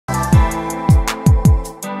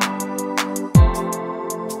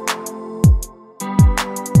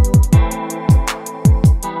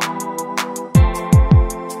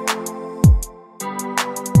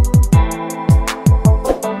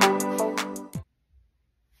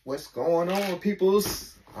What's going on,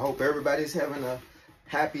 peoples? I hope everybody's having a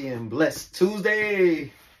happy and blessed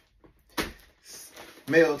Tuesday.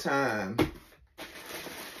 Mail time.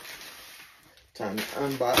 Time to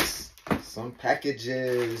unbox some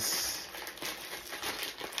packages.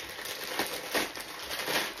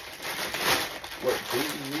 What do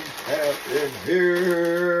we have in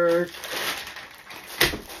here?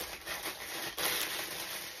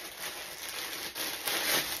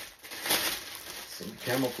 Some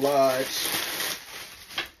camouflage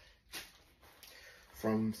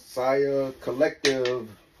from Sia Collective.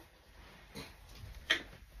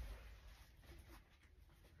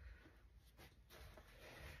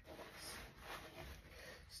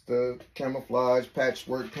 It's the camouflage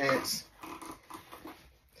patchwork pants.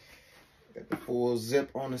 Got the full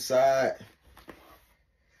zip on the side.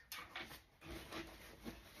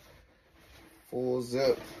 Full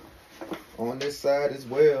zip on this side as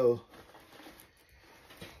well.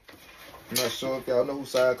 I'm not sure if y'all know who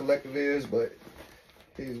Sia Collective is, but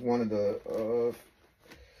he's one of the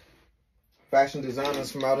fashion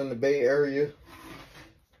designers from out in the Bay Area.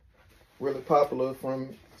 Really popular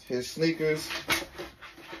from his sneakers.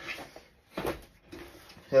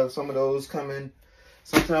 Have some of those coming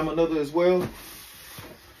sometime or another as well.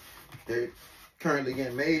 They're currently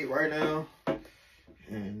getting made right now,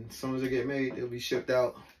 and as soon as they get made, they'll be shipped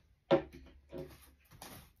out.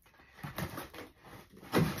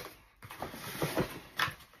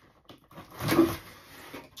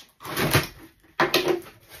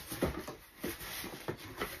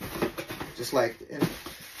 Just like in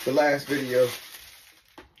the last video,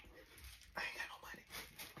 I ain't got no money.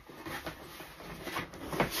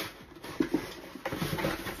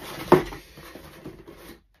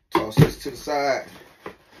 Toss this to the side.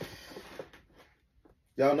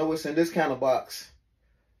 Y'all know what's in this kind of box.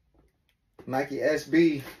 Nike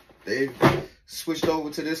SB. They've switched over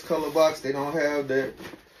to this color box. They don't have the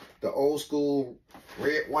old school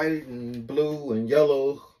red, white, and blue and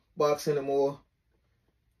yellow box anymore.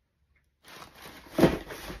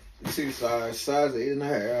 You see the size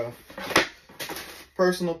 8.5.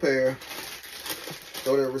 Personal pair.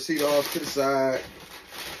 Throw that receipt off to the side.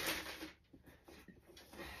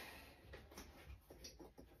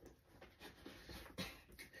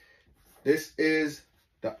 This is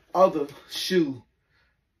the other shoe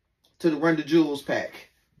to the Run the Jewels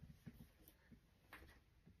pack.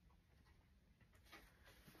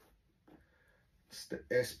 It's the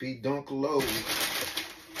SB Dunk Low.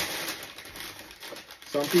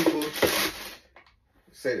 Some people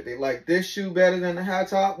say that they like this shoe better than the high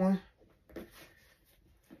top one.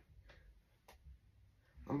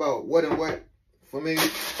 I'm about what and what for me.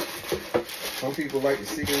 Some people like to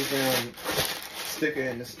see this sticker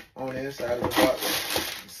on the inside of the box.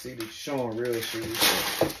 See that showing real shoes.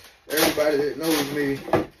 So everybody that knows me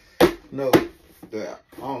know that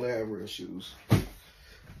I only have real shoes. I'm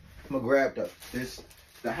gonna grab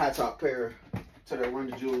the high top pair to the Run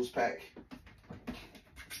the Jewels pack.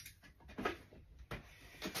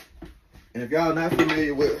 And if y'all not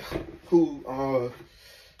familiar with who owns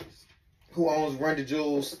Run the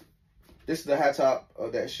Jewels, this is the high top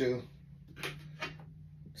of that shoe.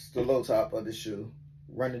 It's the low top of the shoe.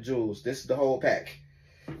 Run the Jewels. This is the whole pack.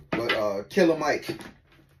 But Killer Mike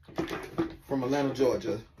from Atlanta,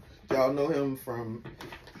 Georgia. Y'all know him from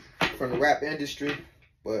the rap industry,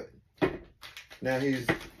 but now he's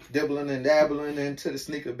dibbling and dabbling into the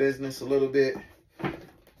sneaker business a little bit.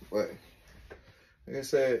 But like I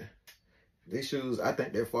said, these shoes, I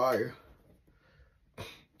think they're fire.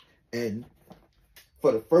 And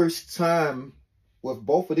for the first time with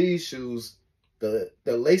both of these shoes, the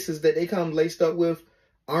laces that they come laced up with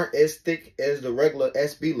aren't as thick as the regular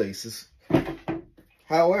SB laces.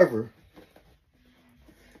 However,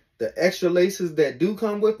 the extra laces that do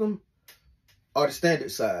come with them are the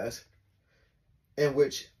standard size, in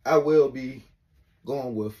which I will be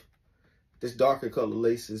going with this darker color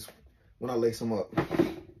laces when I lace them up.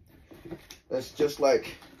 That's just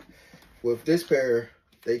like with this pair,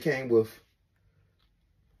 they came with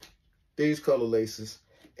these color laces,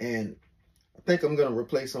 and I think I'm gonna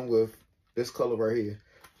replace them with this color right here.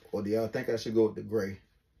 Or do y'all think I should go with the gray?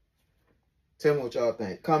 Tell me what y'all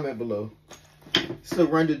think. Comment below. It's the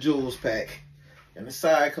Run the Jewels pack and the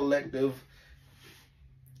Sia Collective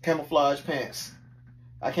camouflage pants.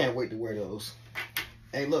 I can't wait to wear those.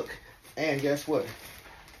 Hey, look, and guess what?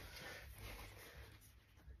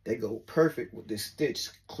 They go perfect with this stitch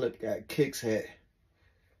clip got kicks hat.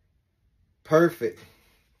 Perfect.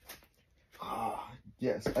 Ah,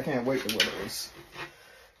 yes, I can't wait to wear those.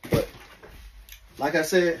 But like I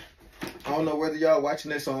said, I don't know whether y'all watching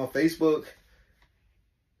this on Facebook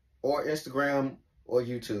or Instagram or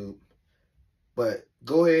YouTube. But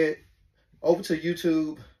go ahead over to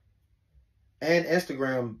YouTube and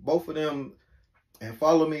Instagram, both of them, and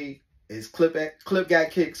follow me. It's Clip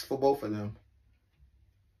Got Kicks for both of them.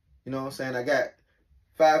 You know what I'm saying? I got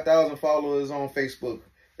 5,000 followers on Facebook.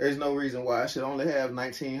 There's no reason why I should only have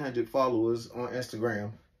 1,900 followers on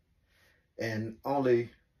Instagram. And I don't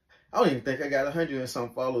even think I got 100 and some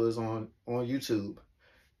followers on YouTube.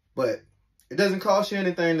 But it doesn't cost you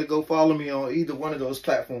anything to go follow me on either one of those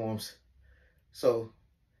platforms. So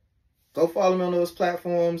go follow me on those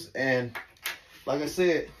platforms. And like I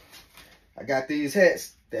said, I got these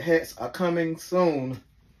hats. The hats are coming soon.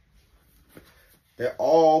 They're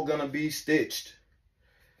all gonna be stitched.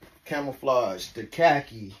 Camouflage, the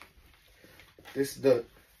khaki. This is the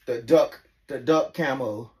duck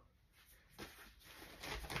camo.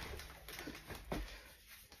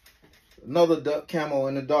 Another duck camo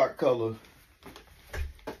in the dark color.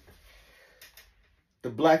 The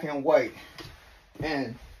black and white.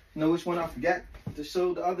 And you know which one I forgot to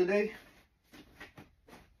show the other day?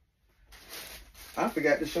 I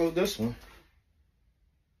forgot to show this one.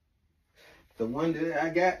 The one that I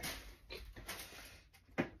got.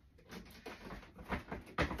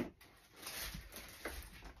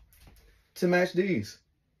 To match these.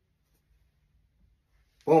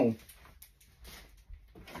 Boom.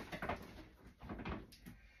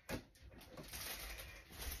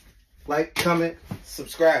 Like, comment,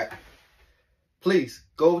 subscribe. Please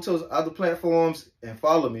go over to those other platforms and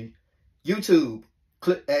follow me. YouTube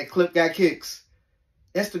at Clip Got Kicks.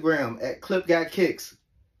 Instagram at Clip Got Kicks.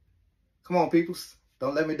 Come on, peoples.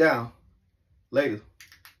 Don't let me down. Later.